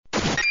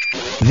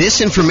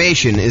This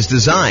information is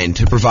designed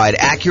to provide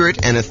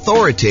accurate and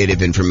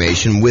authoritative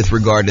information with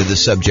regard to the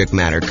subject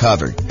matter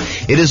covered.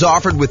 It is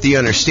offered with the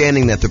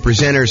understanding that the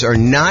presenters are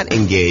not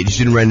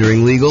engaged in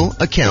rendering legal,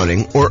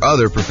 accounting, or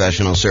other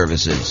professional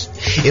services.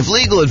 If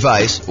legal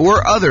advice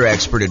or other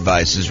expert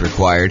advice is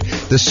required,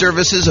 the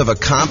services of a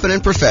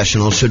competent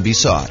professional should be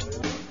sought.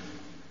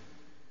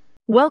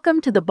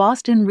 Welcome to the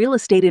Boston Real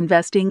Estate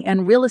Investing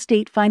and Real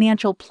Estate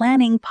Financial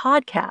Planning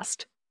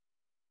podcast.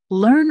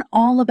 Learn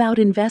all about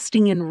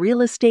investing in real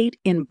estate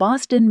in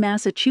Boston,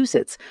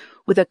 Massachusetts,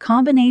 with a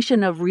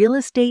combination of real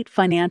estate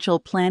financial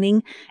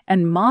planning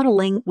and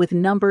modeling with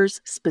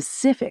numbers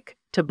specific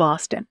to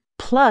Boston,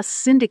 plus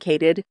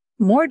syndicated,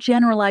 more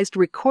generalized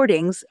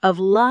recordings of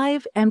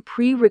live and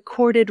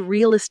pre-recorded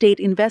real estate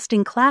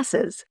investing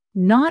classes,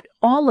 not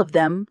all of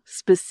them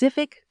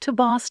specific to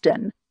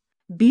Boston.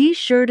 Be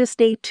sure to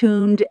stay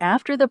tuned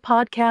after the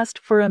podcast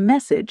for a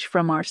message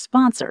from our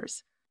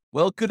sponsors.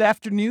 Well, good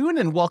afternoon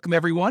and welcome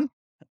everyone.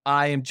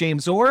 I am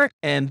James Orr,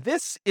 and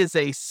this is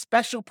a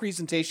special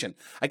presentation.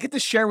 I get to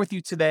share with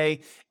you today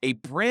a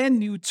brand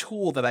new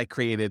tool that I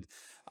created,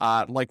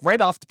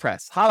 right off the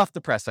press, hot off the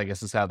press, I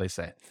guess is how they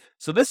say it.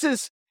 So this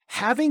is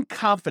having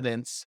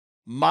confidence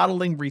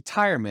modeling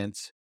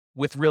retirement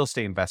with real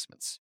estate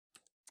investments.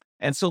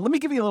 And so let me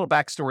give you a little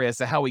backstory as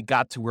to how we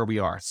got to where we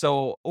are.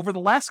 So over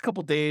the last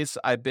couple of days,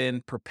 I've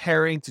been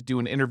preparing to do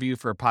an interview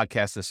for a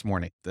podcast this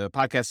morning. The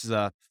podcast is,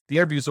 the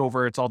interview's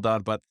over, it's all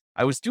done, but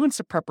I was doing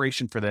some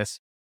preparation for this.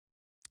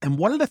 And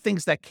one of the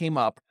things that came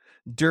up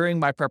during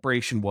my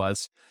preparation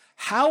was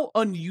how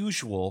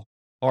unusual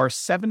are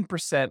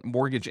 7%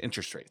 mortgage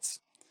interest rates.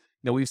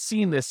 Now, we've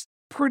seen this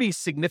pretty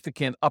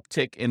significant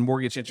uptick in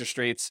mortgage interest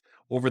rates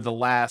over the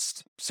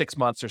last 6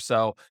 months or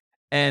so.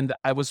 And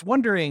I was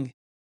wondering,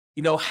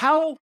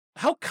 how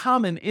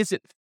common is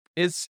it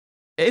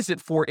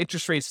for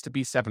interest rates to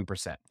be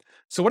 7%?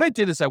 So what I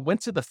did is I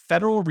went to the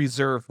Federal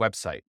Reserve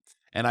website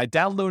and I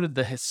downloaded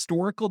the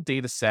historical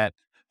data set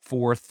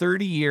for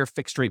 30-year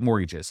fixed rate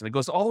mortgages. And it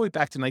goes all the way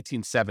back to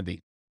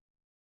 1970.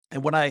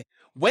 And when I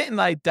went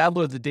and I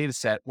downloaded the data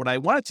set, what I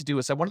wanted to do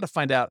is I wanted to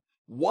find out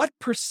what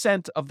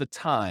percent of the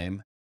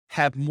time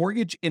have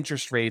mortgage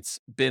interest rates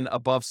been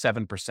above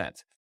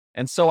 7%.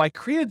 And so I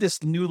created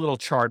this new little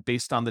chart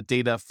based on the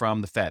data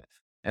from the Fed.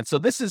 And so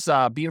this is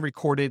being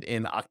recorded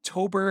in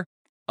October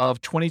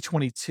of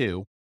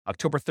 2022,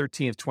 October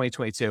 13th,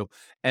 2022.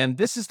 And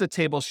this is the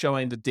table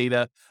showing the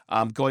data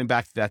going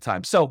back to that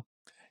time. So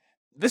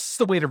this is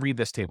the way to read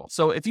this table.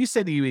 So if you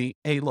say to me,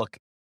 hey, look,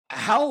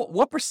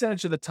 what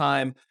percentage of the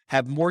time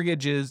have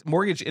mortgage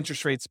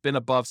interest rates been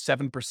above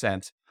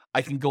 7%?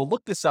 I can go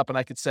look this up and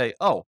I could say,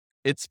 oh,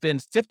 it's been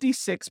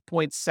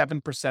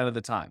 56.7% of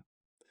the time.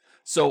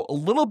 So a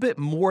little bit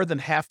more than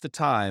half the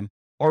time,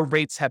 our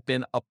rates have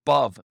been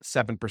above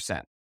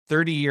 7%,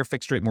 30-year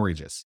fixed rate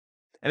mortgages.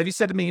 And if you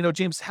said to me,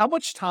 James, how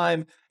much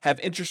time have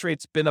interest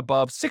rates been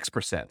above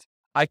 6%?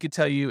 I could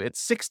tell you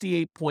it's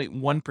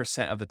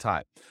 68.1% of the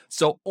time.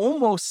 So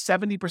almost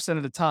 70%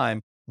 of the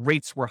time,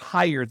 rates were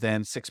higher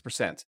than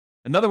 6%.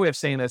 Another way of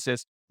saying this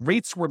is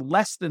rates were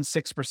less than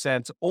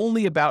 6%,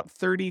 only about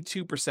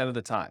 32% of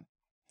the time.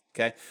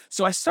 Okay.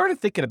 So I started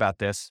thinking about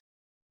this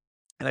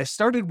and I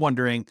started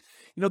wondering,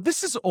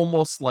 this is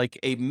almost like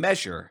a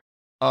measure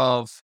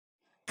of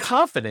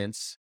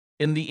confidence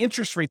in the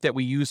interest rate that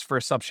we use for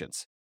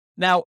assumptions.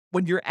 Now,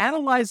 when you're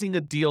analyzing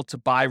a deal to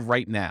buy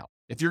right now,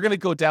 if you're going to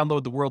go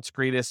download the world's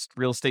greatest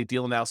real estate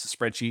deal analysis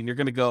spreadsheet and you're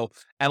going to go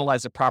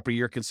analyze a property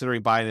you're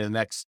considering buying in the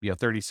next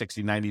 30,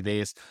 60, 90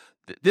 days,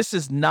 this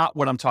is not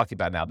what I'm talking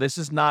about now. This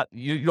is not,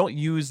 you don't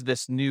use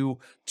this new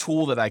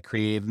tool that I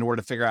created in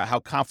order to figure out how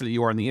confident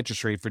you are in the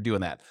interest rate for doing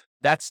that.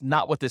 That's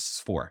not what this is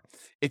for.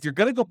 If you're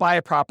going to go buy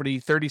a property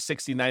 30,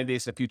 60, 90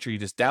 days in the future, you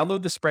just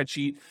download the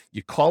spreadsheet,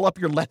 you call up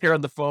your lender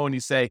on the phone,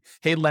 you say,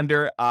 hey,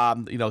 lender,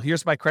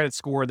 here's my credit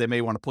score. They may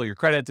want to pull your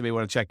credit. They may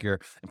want to check your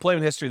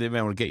employment history. They may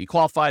want to get you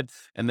qualified.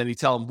 And then you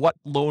tell them what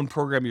loan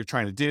program you're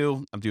trying to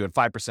do. I'm doing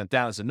 5%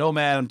 down as a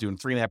nomad. I'm doing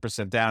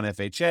 3.5% down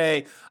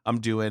FHA. I'm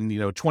doing,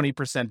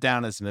 20%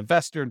 down as an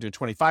investor. I'm doing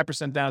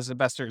 25% down as an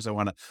investor because I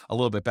want a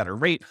little bit better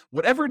rate.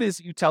 Whatever it is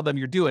you tell them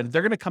you're doing,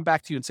 they're going to come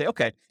back to you and say,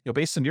 okay,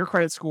 based on your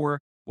credit score,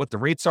 what the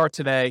rates are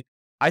today,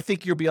 I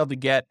think you'll be able to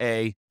get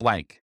a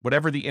blank,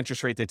 whatever the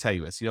interest rate they tell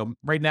you is.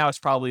 Right now it's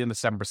probably in the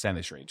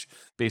 7% range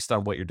based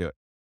on what you're doing.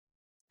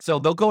 So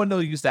they'll go and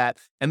they'll use that.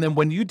 And then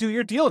when you do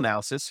your deal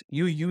analysis,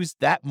 you use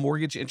that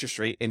mortgage interest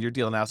rate in your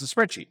deal analysis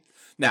spreadsheet.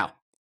 Now,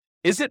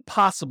 is it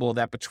possible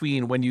that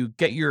between when you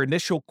get your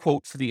initial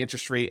quote for the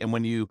interest rate and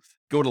when you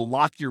go to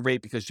lock your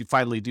rate because you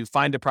finally do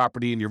find a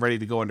property and you're ready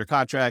to go under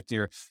contract,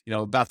 you're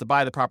about to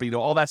buy the property,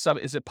 all that stuff,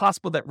 is it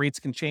possible that rates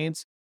can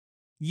change?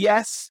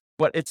 Yes,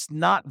 but it's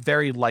not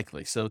very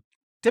likely. So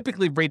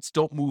typically rates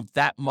don't move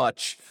that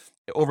much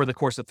over the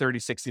course of 30,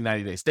 60,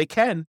 90 days. They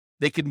can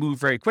move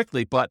very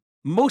quickly, but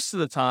most of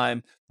the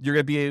time you're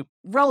going to be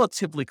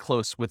relatively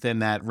close within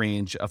that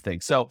range of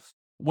things. So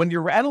when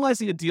you're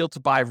analyzing a deal to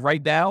buy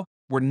right now,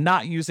 we're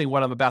not using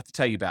what I'm about to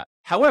tell you about.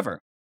 However,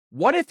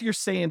 what if you're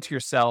saying to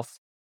yourself,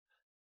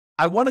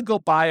 I want to go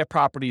buy a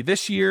property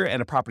this year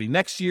and a property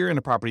next year and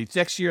a property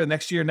next year,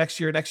 next year,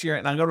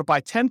 and I'm going to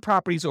buy 10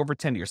 properties over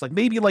 10 years. Like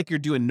maybe like you're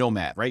doing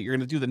Nomad, right? You're going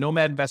to do the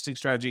Nomad investing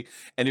strategy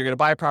and you're going to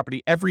buy a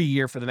property every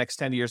year for the next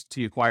 10 years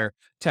to acquire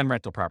 10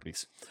 rental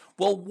properties.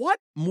 Well, what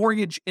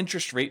mortgage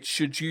interest rate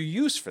should you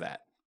use for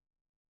that?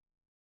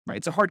 Right?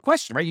 It's a hard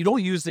question, right? You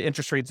don't use the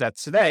interest rates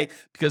that's today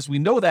because we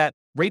know that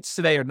rates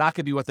today are not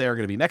going to be what they are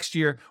going to be next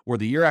year or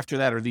the year after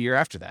that or the year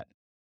after that.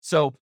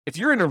 So if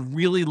you're in a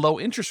really low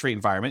interest rate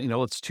environment,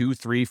 it's 2,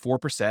 3,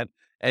 4%,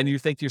 and you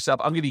think to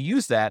yourself, I'm going to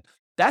use that,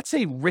 that's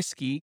a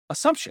risky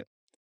assumption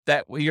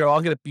that, I'm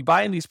going to be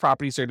buying these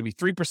properties. They're going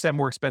to be 3%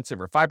 more expensive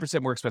or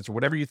 5% more expensive,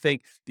 whatever you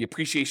think the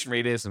appreciation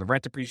rate is and the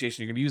rent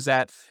appreciation, you're going to use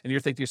that. And you're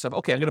thinking to yourself,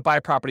 okay, I'm going to buy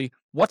a property.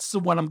 What's the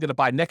one I'm going to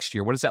buy next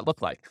year? What does that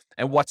look like?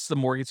 And what's the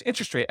mortgage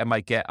interest rate I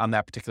might get on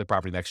that particular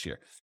property next year?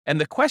 And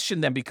the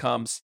question then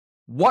becomes,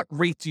 what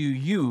rate do you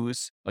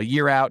use a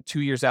year out, 2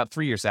 years out,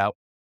 3 years out?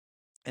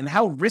 And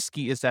how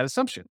risky is that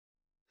assumption?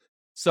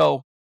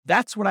 So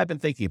that's what I've been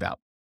thinking about.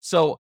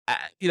 So,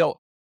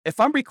 if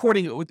I'm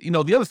recording,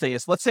 the other thing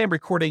is, let's say I'm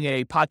recording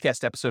a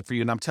podcast episode for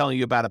you and I'm telling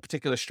you about a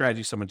particular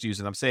strategy someone's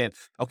using. I'm saying,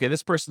 okay,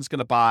 this person's going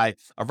to buy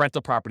a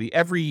rental property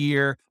every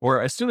year,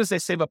 or as soon as they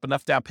save up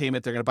enough down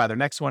payment, they're going to buy their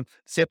next one.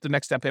 Save up the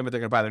next down payment, they're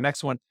going to buy their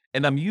next one.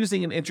 And I'm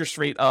using an interest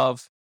rate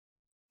of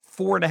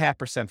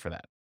 4.5% for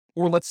that.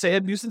 Or let's say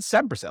I'm using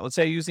 7%. Let's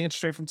say I use the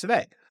interest rate from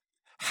today.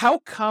 How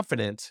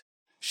confident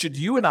should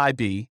you and I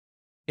be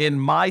in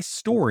my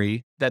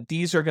story that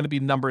these are going to be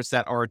numbers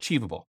that are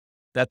achievable,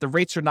 that the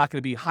rates are not going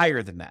to be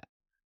higher than that?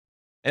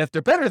 And if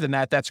they're better than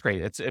that, that's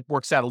great. It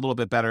works out a little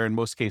bit better in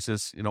most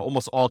cases,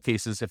 almost all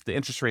cases. If the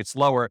interest rate's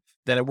lower,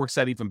 then it works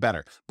out even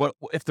better. But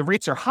if the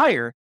rates are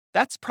higher,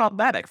 that's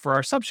problematic for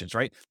our assumptions,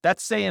 right?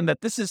 That's saying that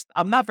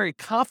I'm not very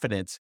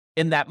confident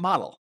in that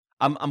model.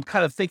 I'm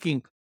kind of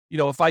thinking,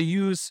 if I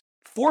use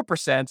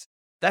 4%,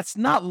 that's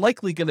not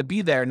likely going to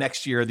be there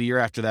next year or the year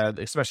after that,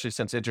 especially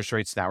since interest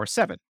rates now are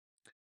 7%.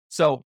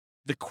 So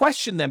the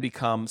question then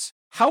becomes,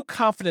 how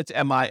confident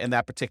am I in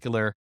that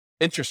particular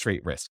interest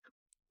rate risk?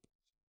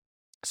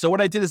 So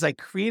what I did is I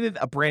created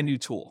a brand new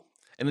tool,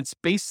 and it's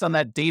based on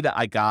that data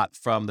I got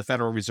from the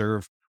Federal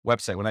Reserve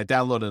website. When I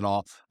downloaded it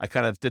all, I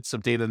kind of did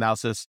some data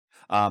analysis,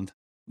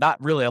 not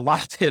really a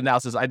lot of data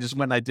analysis. I just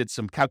went and I did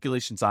some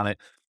calculations on it.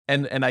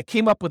 And I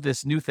came up with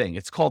this new thing.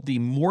 It's called the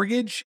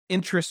Mortgage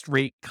Interest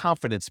Rate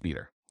Confidence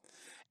Meter.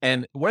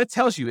 And what it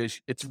tells you is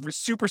it's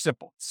super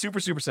simple, super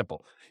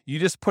simple. You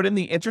just put in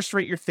the interest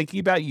rate you're thinking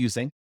about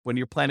using when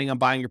you're planning on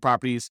buying your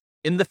properties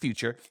in the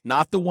future,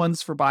 not the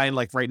ones for buying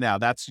like right now.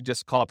 That's, you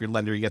just call up your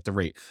lender, you get the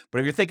rate. But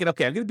if you're thinking,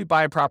 okay, I'm going to be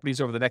buying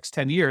properties over the next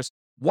 10 years,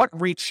 what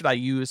rate should I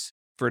use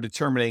for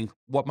determining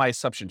what my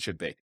assumption should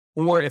be?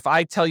 Or if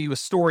I tell you a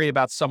story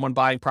about someone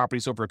buying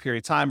properties over a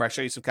period of time, or I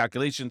show you some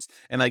calculations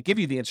and I give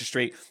you the interest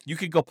rate, you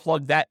could go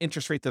plug that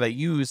interest rate that I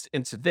used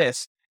into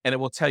this, and it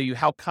will tell you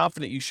how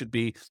confident you should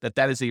be that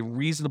that is a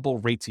reasonable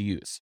rate to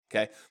use.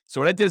 Okay.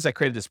 So what I did is I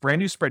created this brand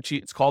new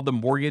spreadsheet. It's called the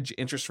Mortgage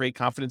Interest Rate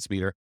Confidence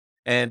Meter.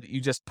 And you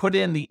just put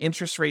in the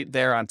interest rate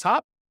there on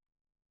top,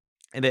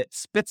 and it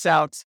spits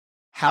out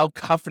how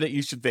confident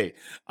you should be,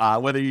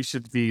 whether you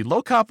should be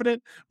low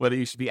confident, whether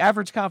you should be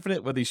average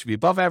confident, whether you should be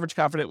above average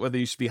confident, whether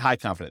you should be high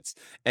confidence.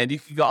 And you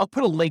can go, I'll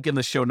put a link in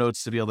the show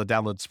notes to be able to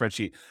download the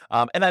spreadsheet.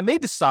 And I may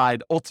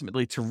decide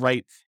ultimately to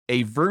write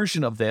a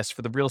version of this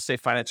for the Real Estate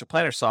Financial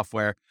Planner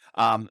software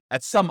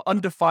at some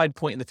undefined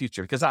point in the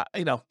future, because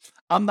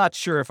I'm not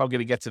sure if I'm going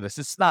to get to this.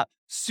 It's not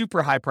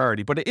super high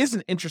priority, but it is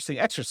an interesting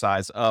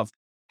exercise of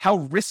how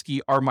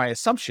risky are my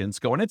assumptions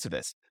going into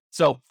this.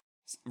 So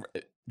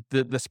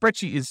the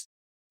spreadsheet is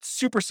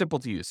super simple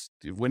to use.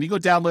 When you go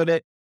download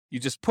it,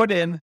 you just put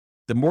in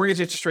the mortgage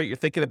interest rate you're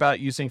thinking about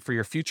using for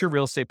your future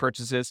real estate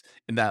purchases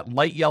in that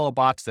light yellow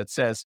box that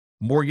says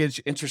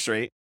mortgage interest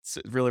rate. It's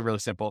really, really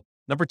simple.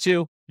 Number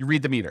 2, you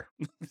read the meter.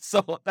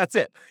 So that's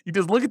it. You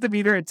just look at the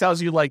meter. It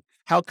tells you like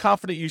how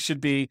confident you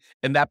should be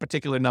in that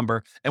particular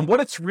number. And what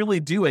it's really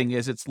doing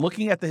is it's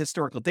looking at the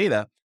historical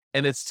data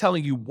and it's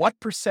telling you what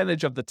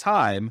percentage of the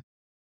time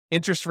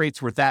interest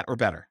rates were that or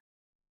better.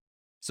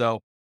 So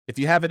if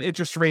you have an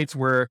interest rates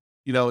where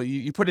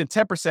you put in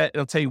 10%,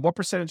 it'll tell you what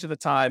percentage of the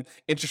time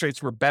interest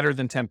rates were better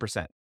than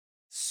 10%.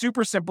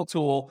 Super simple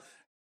tool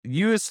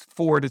used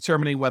for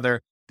determining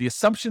whether the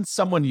assumptions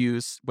someone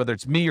used, whether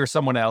it's me or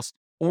someone else,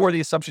 or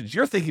the assumptions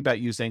you're thinking about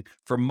using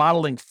for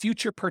modeling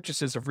future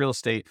purchases of real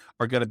estate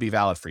are going to be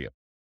valid for you.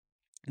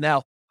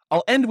 Now,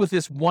 I'll end with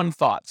this one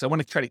thought. So I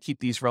want to try to keep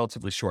these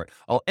relatively short.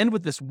 I'll end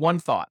with this one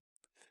thought.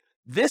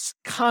 This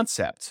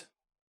concept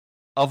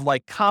of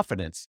like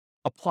confidence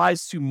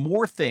applies to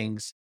more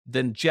things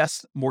than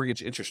just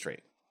mortgage interest rate.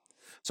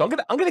 So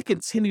I'm gonna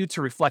continue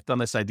to reflect on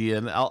this idea,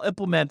 and I'll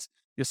implement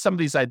some of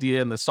these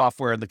ideas in the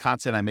software and the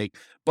content I make.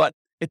 But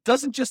it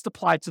doesn't just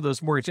apply to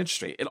those mortgage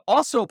interest rate. It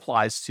also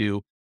applies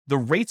to the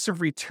rates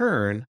of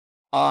return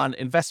on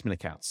investment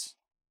accounts.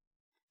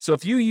 So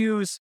if you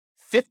use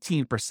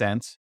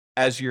 15%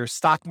 as your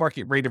stock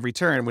market rate of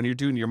return when you're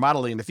doing your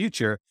modeling in the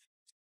future,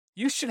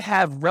 you should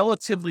have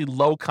relatively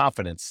low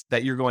confidence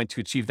that you're going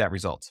to achieve that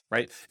result,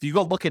 right? If you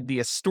go look at the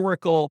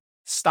historical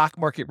stock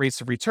market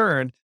rates of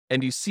return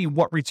and you see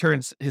what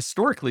returns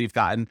historically you've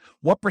gotten,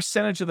 what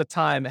percentage of the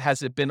time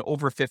has it been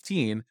over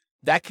 15?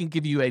 That can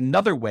give you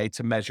another way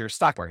to measure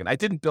stock market. I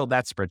didn't build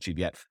that spreadsheet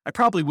yet. I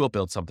probably will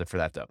build something for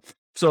that though.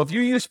 So if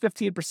you use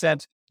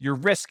 15%, your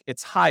risk,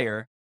 it's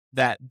higher.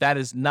 That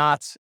is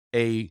not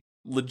a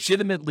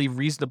legitimately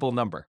reasonable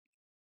number.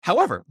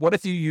 However, what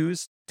if you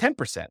use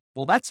 10%?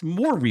 Well, that's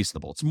more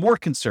reasonable. It's more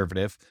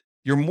conservative.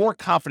 You're more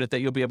confident that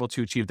you'll be able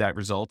to achieve that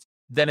result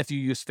than if you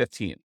use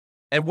 15.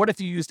 And what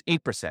if you used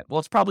 8%? Well,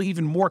 it's probably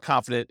even more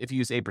confident if you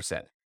use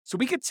 8%. So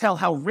we could tell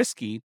how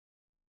risky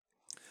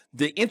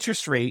the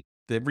interest rate,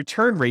 the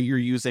return rate you're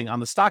using on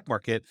the stock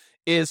market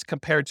is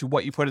compared to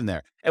what you put in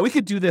there. And we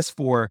could do this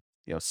for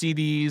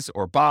CDs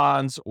or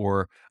bonds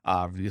or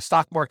the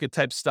stock market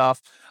type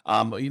stuff.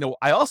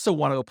 I also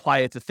want to apply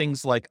it to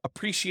things like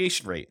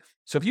appreciation rate.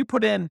 So if you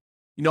put in,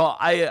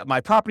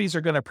 my properties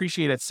are going to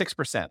appreciate at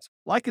 6%.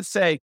 Well, I could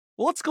say,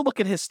 well, let's go look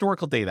at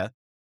historical data.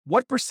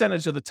 What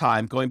percentage of the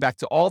time, going back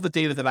to all the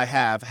data that I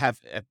have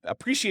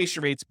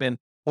appreciation rates been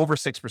over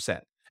 6%?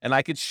 And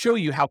I could show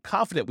you how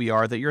confident we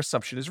are that your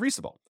assumption is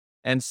reasonable.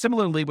 And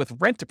similarly with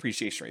rent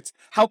appreciation rates,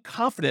 how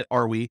confident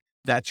are we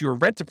that your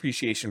rent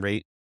appreciation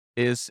rate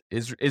is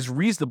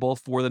reasonable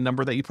for the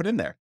number that you put in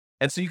there?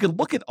 And so you can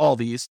look at all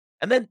these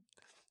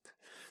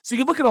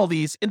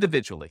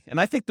individually. And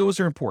I think those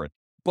are important.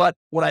 But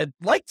what I'd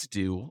like to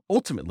do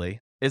ultimately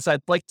is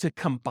I'd like to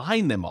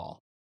combine them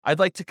all. I'd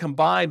like to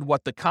combine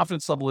what the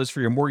confidence level is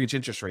for your mortgage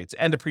interest rates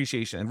and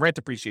appreciation and rent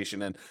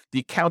appreciation and the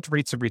account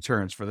rates of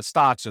returns for the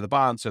stocks or the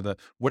bonds or the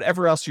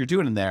whatever else you're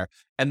doing in there,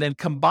 and then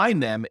combine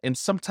them in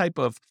some type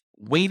of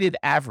weighted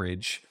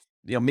average,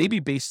 maybe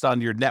based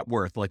on your net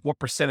worth, like what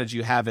percentage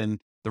you have in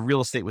the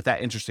real estate with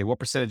that interest rate, what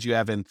percentage you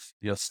have in,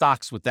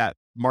 stocks with that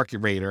market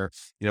rate, or,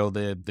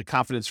 the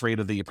confidence rate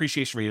or the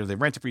appreciation rate or the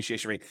rent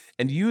appreciation rate,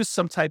 and use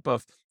some type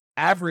of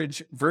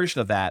average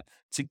version of that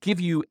to give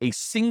you a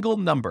single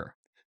number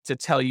to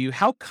tell you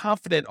how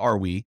confident are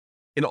we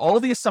in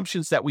all the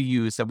assumptions that we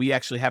use that we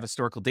actually have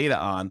historical data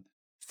on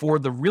for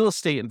the real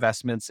estate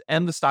investments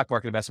and the stock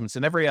market investments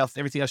and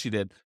everything else you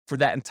did for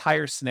that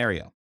entire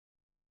scenario.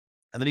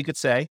 And then you could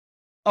say,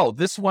 oh,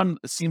 this one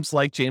seems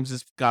like James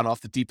has gone off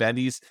the deep end.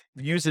 He's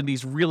using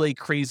these really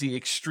crazy,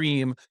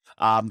 extreme,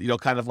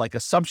 kind of like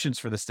assumptions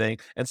for this thing.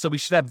 And so we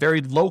should have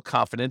very low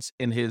confidence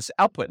in his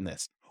output in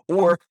this.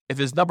 Or if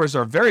his numbers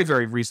are very,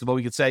 very reasonable,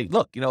 we could say,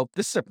 look,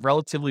 this is a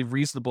relatively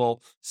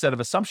reasonable set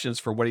of assumptions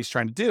for what he's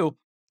trying to do.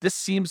 This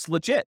seems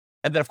legit.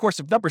 And then, of course,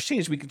 if numbers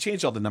change, we can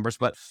change all the numbers.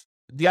 But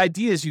the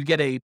idea is you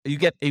get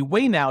a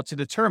way now to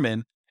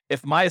determine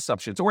if my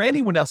assumptions or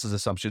anyone else's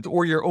assumptions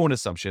or your own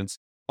assumptions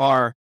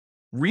are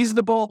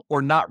reasonable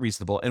or not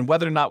reasonable, and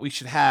whether or not we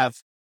should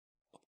have,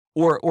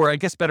 or I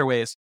guess better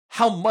way is,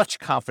 how much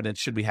confidence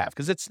should we have?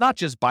 Because it's not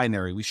just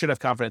binary. We should have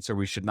confidence or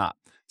we should not.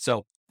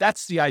 So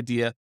that's the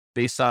idea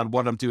based on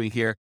what I'm doing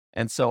here.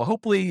 And so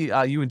hopefully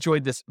you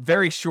enjoyed this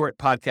very short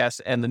podcast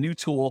and the new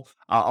tool.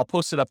 I'll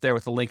post it up there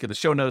with a link in the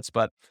show notes.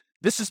 But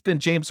this has been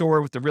James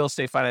Orr with the Real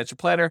Estate Financial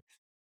Planner.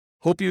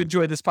 Hope you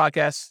enjoyed this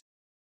podcast.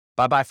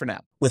 Bye-bye for now.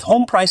 With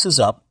home prices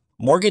up,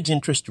 mortgage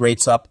interest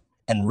rates up,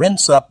 and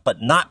rents up,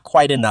 but not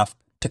quite enough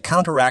to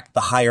counteract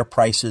the higher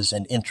prices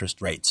and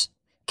interest rates,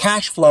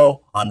 cash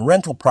flow on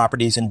rental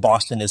properties in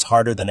Boston is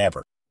harder than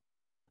ever.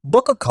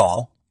 Book a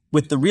call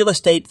with the Real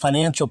Estate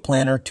Financial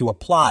Planner to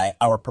apply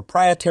our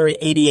proprietary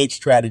 88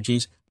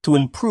 strategies to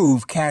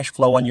improve cash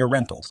flow on your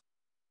rentals.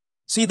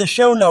 See the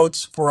show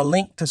notes for a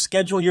link to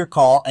schedule your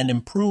call and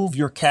improve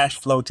your cash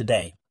flow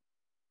today.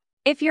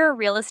 If you're a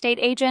real estate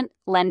agent,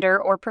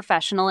 lender, or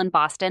professional in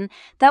Boston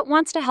that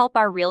wants to help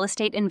our real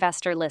estate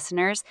investor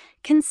listeners,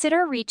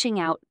 consider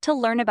reaching out to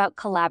learn about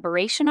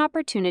collaboration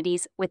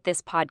opportunities with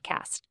this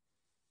podcast.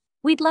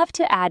 We'd love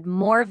to add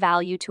more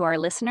value to our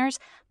listeners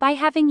by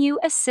having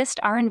you assist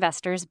our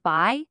investors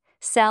buy,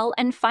 sell,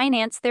 and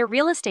finance their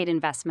real estate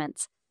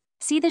investments.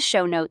 See the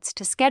show notes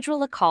to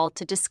schedule a call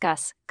to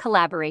discuss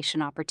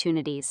collaboration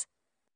opportunities.